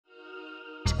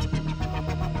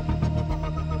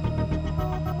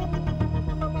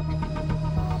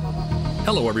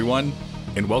Hello everyone,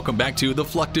 and welcome back to the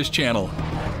Fluctus Channel.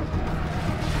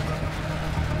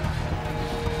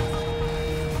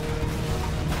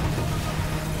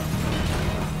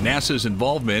 NASA's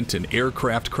involvement in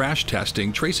aircraft crash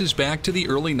testing traces back to the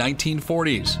early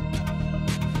 1940s.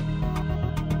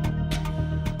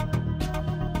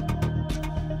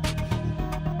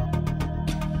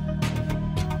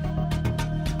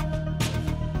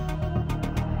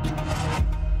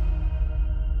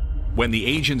 When the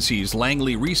agency's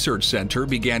Langley Research Center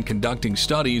began conducting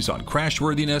studies on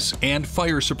crashworthiness and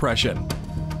fire suppression.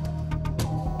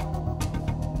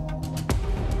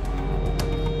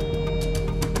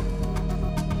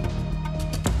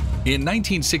 In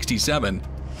 1967,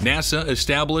 NASA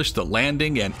established the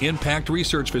Landing and Impact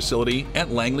Research Facility at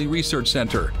Langley Research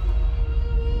Center.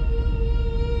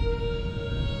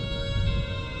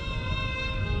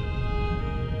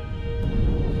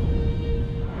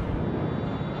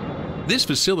 This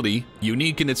facility,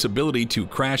 unique in its ability to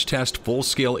crash test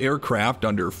full-scale aircraft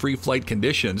under free flight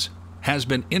conditions, has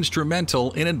been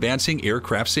instrumental in advancing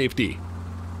aircraft safety.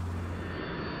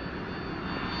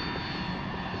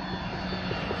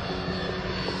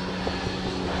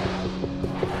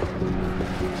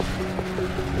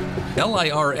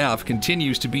 LIRF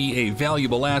continues to be a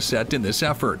valuable asset in this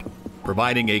effort,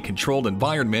 providing a controlled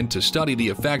environment to study the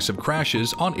effects of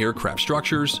crashes on aircraft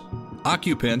structures,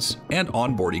 occupants, and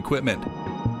onboard equipment.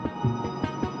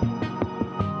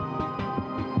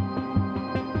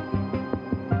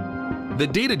 The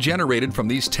data generated from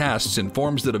these tests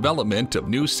informs the development of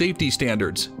new safety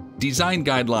standards, design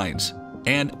guidelines,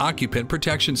 and occupant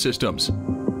protection systems.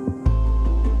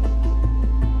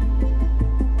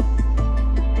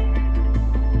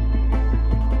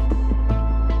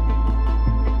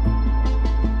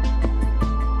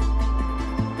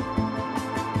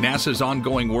 NASA's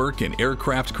ongoing work in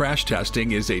aircraft crash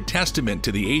testing is a testament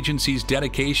to the agency's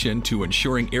dedication to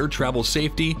ensuring air travel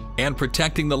safety and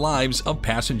protecting the lives of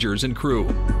passengers and crew.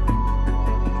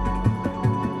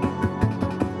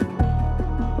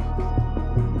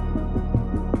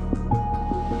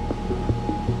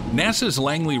 NASA's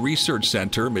Langley Research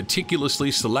Center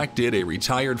meticulously selected a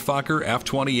retired Fokker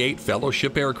F-28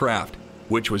 fellowship aircraft,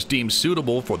 which was deemed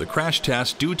suitable for the crash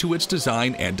test due to its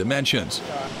design and dimensions.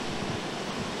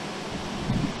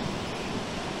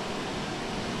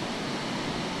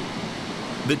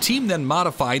 The team then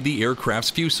modified the aircraft's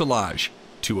fuselage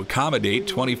to accommodate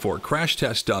 24 crash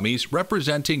test dummies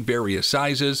representing various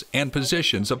sizes and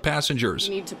positions of passengers.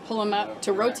 You need to pull them up,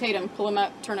 to rotate them, pull them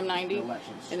up, turn them 90,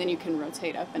 and then you can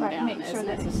rotate up and down as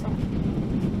necessary.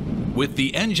 With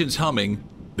the engines humming,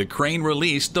 the crane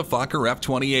released the Fokker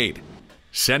F-28,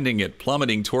 sending it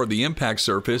plummeting toward the impact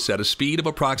surface at a speed of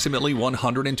approximately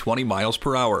 120 miles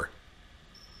per hour.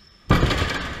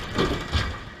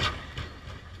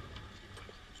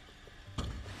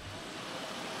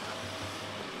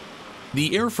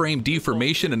 The airframe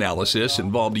deformation analysis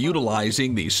involved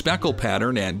utilizing the speckle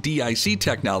pattern and DIC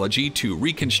technology to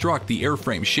reconstruct the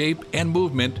airframe shape and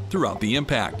movement throughout the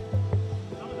impact.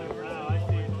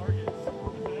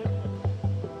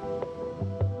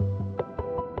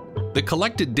 The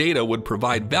collected data would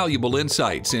provide valuable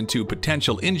insights into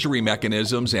potential injury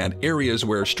mechanisms and areas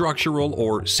where structural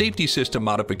or safety system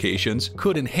modifications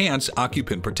could enhance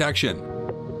occupant protection.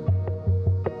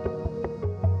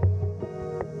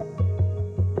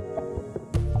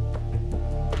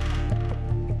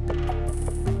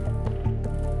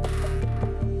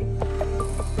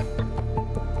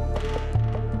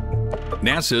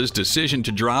 NASA's decision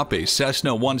to drop a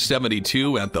Cessna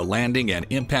 172 at the Landing and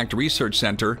Impact Research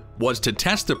Center was to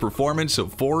test the performance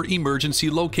of 4 emergency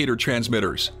locator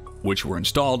transmitters, which were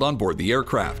installed on board the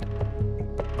aircraft.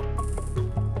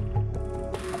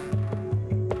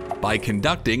 By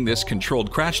conducting this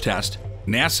controlled crash test,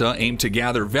 NASA aimed to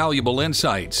gather valuable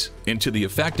insights into the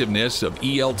effectiveness of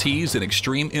ELTs in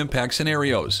extreme impact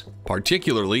scenarios,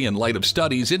 particularly in light of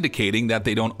studies indicating that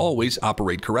they don't always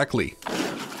operate correctly.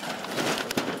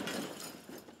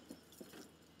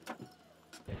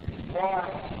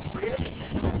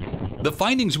 The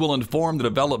findings will inform the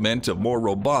development of more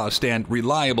robust and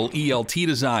reliable ELT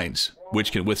designs,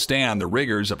 which can withstand the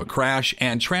rigors of a crash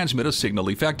and transmit a signal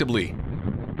effectively.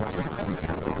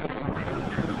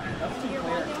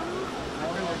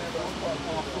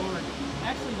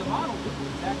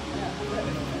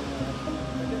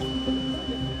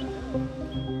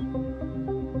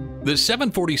 The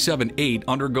 747-8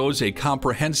 undergoes a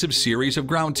comprehensive series of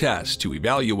ground tests to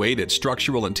evaluate its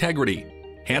structural integrity,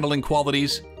 handling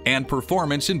qualities, and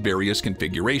performance in various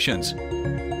configurations.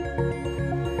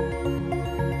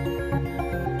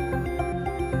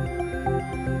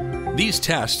 These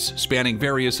tests, spanning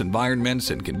various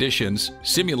environments and conditions,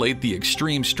 simulate the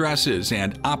extreme stresses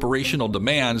and operational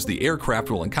demands the aircraft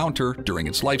will encounter during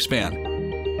its lifespan.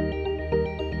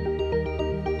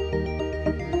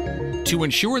 To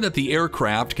ensure that the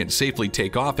aircraft can safely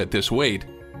take off at this weight,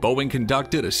 Boeing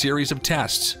conducted a series of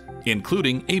tests,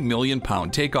 including a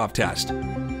million-pound takeoff test.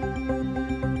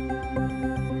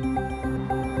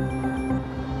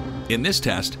 In this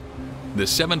test, the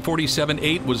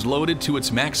 747-8 was loaded to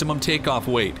its maximum takeoff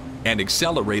weight and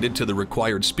accelerated to the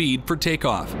required speed for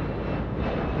takeoff.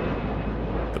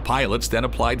 The pilots then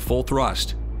applied full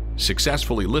thrust,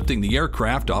 successfully lifting the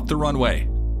aircraft off the runway.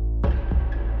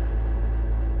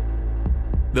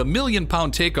 The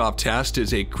million-pound takeoff test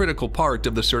is a critical part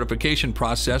of the certification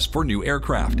process for new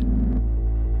aircraft.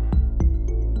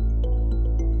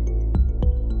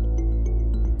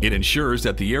 It ensures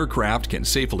that the aircraft can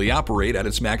safely operate at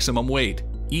its maximum weight,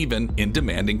 even in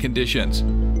demanding conditions.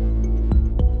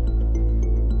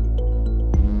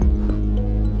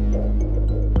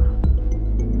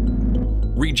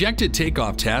 Rejected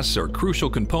takeoff tests are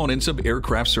crucial components of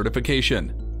aircraft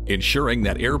certification, ensuring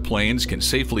that airplanes can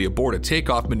safely abort a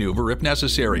takeoff maneuver if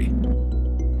necessary.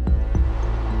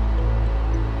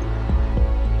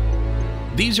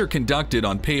 These are conducted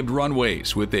on paved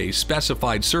runways with a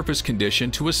specified surface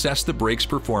condition to assess the brake's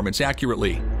performance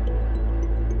accurately.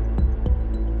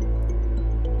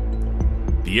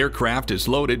 The aircraft is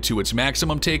loaded to its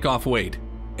maximum takeoff weight,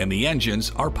 and the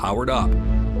engines are powered up.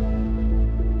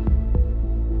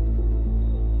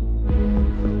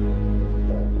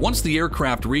 Once the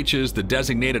aircraft reaches the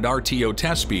designated RTO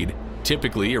test speed,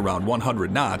 typically around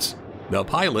 100 knots, the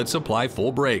pilots apply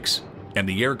full brakes, and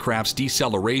the aircraft's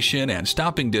deceleration and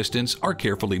stopping distance are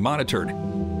carefully monitored.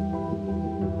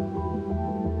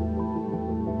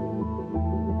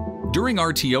 During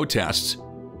RTO tests,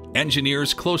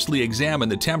 engineers closely examine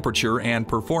the temperature and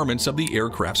performance of the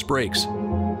aircraft's brakes.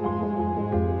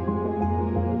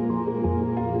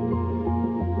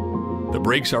 The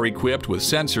brakes are equipped with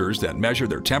sensors that measure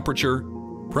their temperature,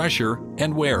 pressure,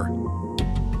 and wear.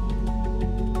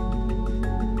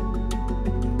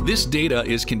 This data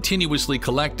is continuously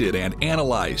collected and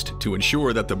analyzed to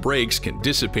ensure that the brakes can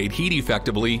dissipate heat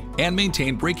effectively and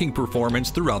maintain braking performance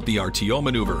throughout the RTO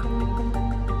maneuver.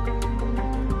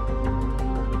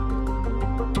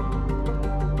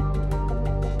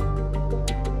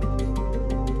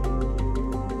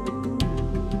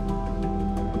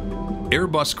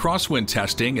 Airbus crosswind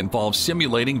testing involves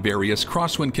simulating various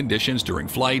crosswind conditions during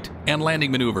flight and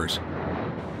landing maneuvers.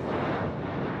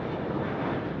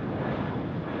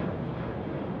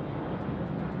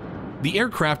 The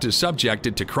aircraft is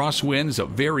subjected to crosswinds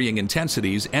of varying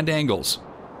intensities and angles,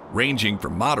 ranging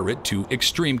from moderate to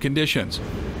extreme conditions.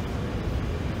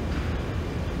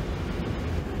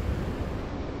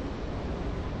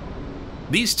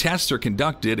 These tests are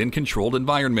conducted in controlled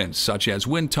environments such as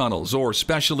wind tunnels or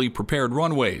specially prepared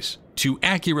runways to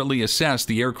accurately assess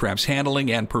the aircraft's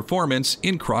handling and performance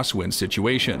in crosswind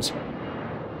situations.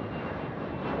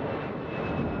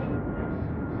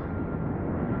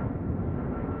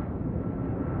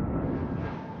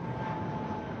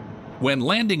 When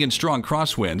landing in strong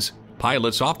crosswinds,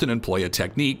 pilots often employ a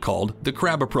technique called the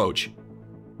crab approach.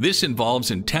 This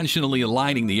involves intentionally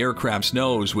aligning the aircraft's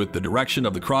nose with the direction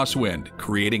of the crosswind,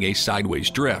 creating a sideways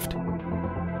drift.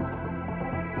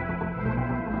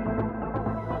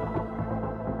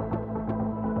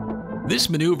 This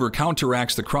maneuver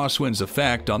counteracts the crosswind's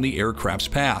effect on the aircraft's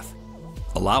path,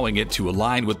 allowing it to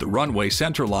align with the runway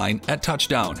centerline at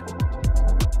touchdown.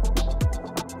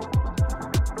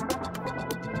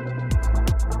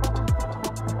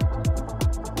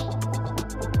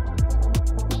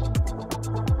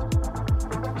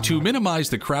 To minimize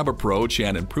the crab approach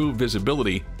and improve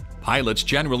visibility, pilots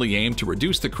generally aim to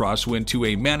reduce the crosswind to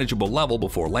a manageable level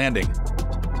before landing.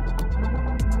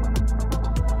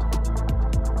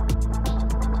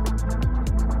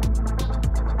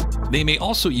 They may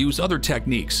also use other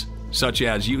techniques, such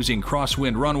as using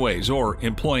crosswind runways or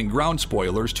employing ground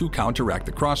spoilers to counteract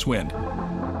the crosswind.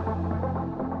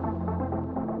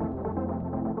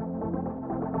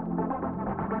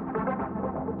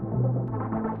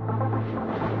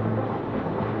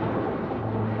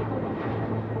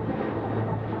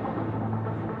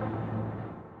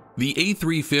 The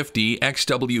A350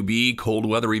 XWB cold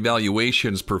weather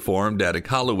evaluations performed at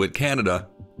Iqaluit, Canada,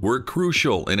 were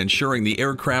crucial in ensuring the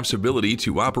aircraft's ability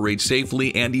to operate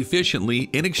safely and efficiently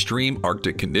in extreme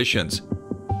Arctic conditions.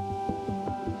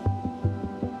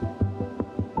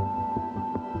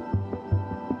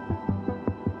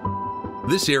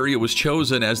 This area was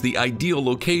chosen as the ideal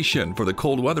location for the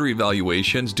cold weather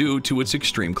evaluations due to its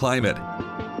extreme climate.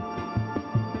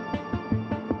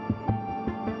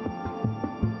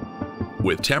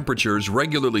 with temperatures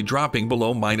regularly dropping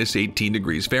below -18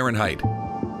 degrees Fahrenheit.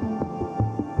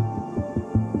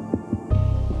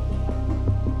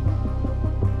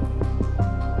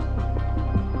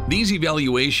 These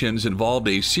evaluations involved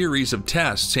a series of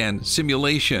tests and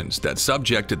simulations that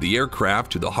subjected the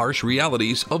aircraft to the harsh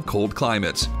realities of cold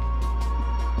climates.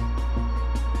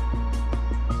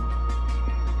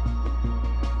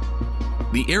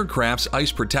 The aircraft's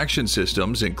ice protection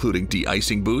systems, including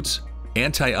de-icing boots,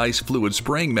 anti-ice fluid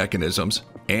spraying mechanisms,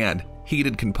 and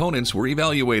heated components, were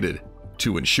evaluated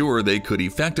to ensure they could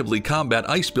effectively combat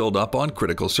ice buildup on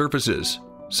critical surfaces,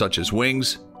 such as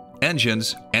wings,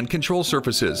 engines, and control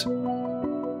surfaces.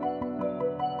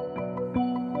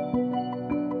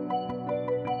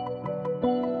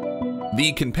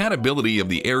 The compatibility of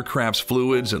the aircraft's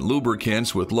fluids and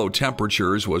lubricants with low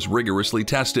temperatures was rigorously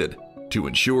tested to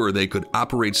ensure they could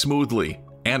operate smoothly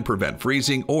and prevent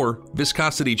freezing or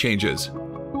viscosity changes.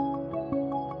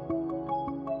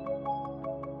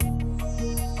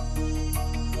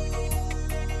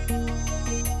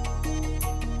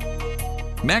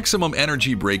 Maximum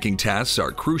energy braking tests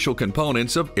are crucial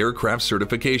components of aircraft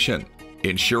certification,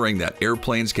 ensuring that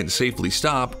airplanes can safely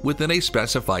stop within a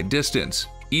specified distance,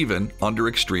 even under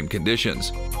extreme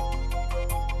conditions.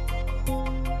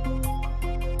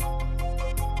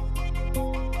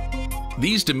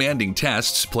 These demanding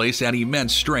tests place an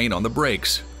immense strain on the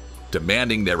brakes,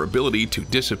 demanding their ability to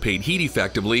dissipate heat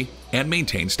effectively and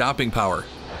maintain stopping power.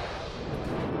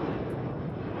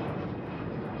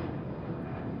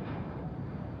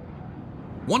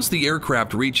 Once the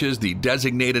aircraft reaches the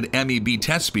designated MEB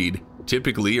test speed,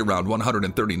 typically around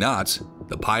 130 knots,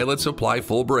 the pilots apply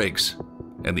full brakes,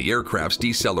 and the aircraft's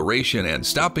deceleration and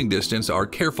stopping distance are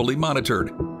carefully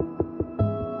monitored.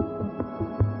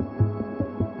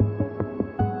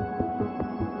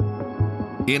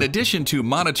 In addition to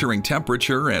monitoring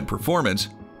temperature and performance,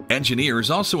 engineers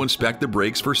also inspect the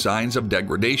brakes for signs of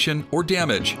degradation or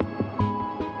damage.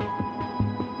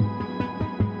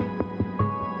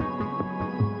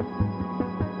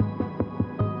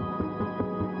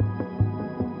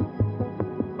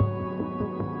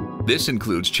 This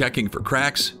includes checking for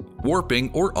cracks,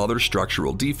 warping, or other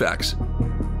structural defects.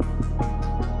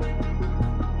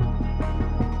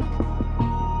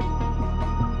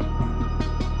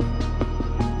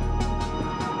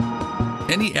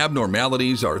 Any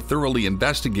abnormalities are thoroughly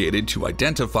investigated to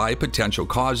identify potential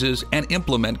causes and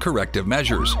implement corrective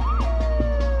measures.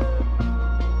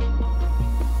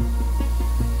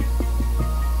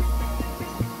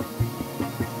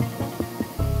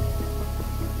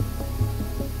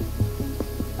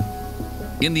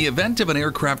 In the event of an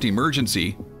aircraft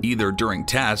emergency, either during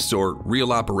tests or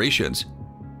real operations,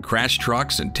 crash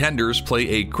trucks and tenders play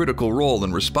a critical role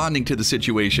in responding to the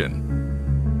situation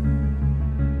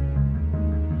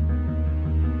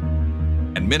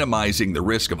and minimizing the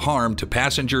risk of harm to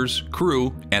passengers,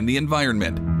 crew, and the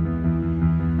environment.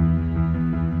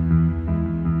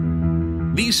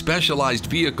 These specialized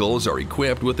vehicles are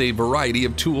equipped with a variety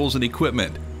of tools and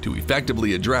equipment to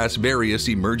effectively address various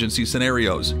emergency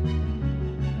scenarios.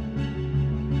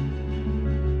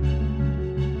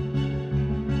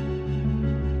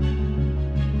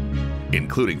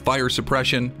 Including fire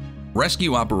suppression,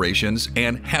 rescue operations,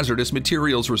 and hazardous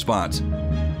materials response.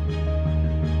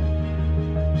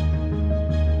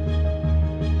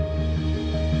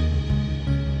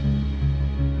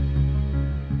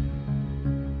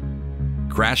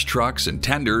 Crash trucks and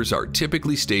tenders are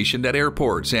typically stationed at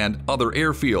airports and other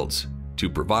airfields to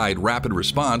provide rapid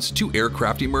response to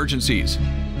aircraft emergencies,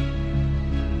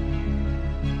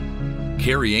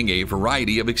 carrying a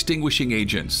variety of extinguishing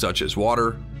agents such as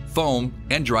water, foam,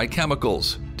 and dry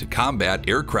chemicals to combat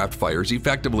aircraft fires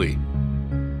effectively.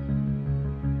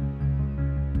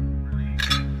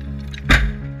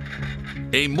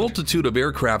 A multitude of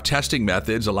aircraft testing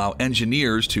methods allow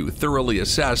engineers to thoroughly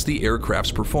assess the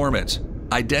aircraft's performance,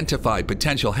 identify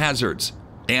potential hazards,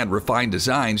 and refine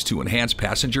designs to enhance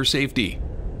passenger safety.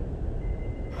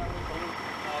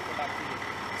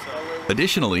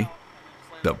 Additionally,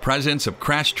 the presence of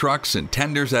crash trucks and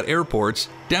tenders at airports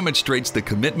demonstrates the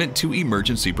commitment to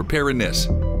emergency preparedness.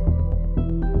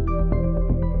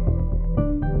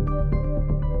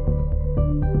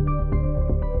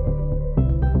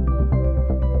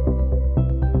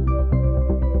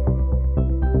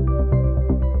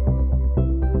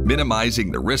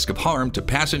 Minimizing the risk of harm to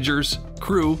passengers,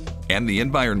 crew, and the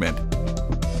environment.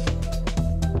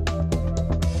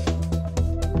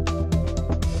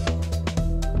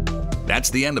 That's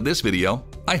the end of this video.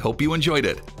 I hope you enjoyed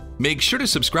it. Make sure to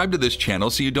subscribe to this channel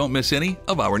so you don't miss any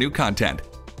of our new content.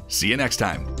 See you next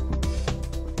time.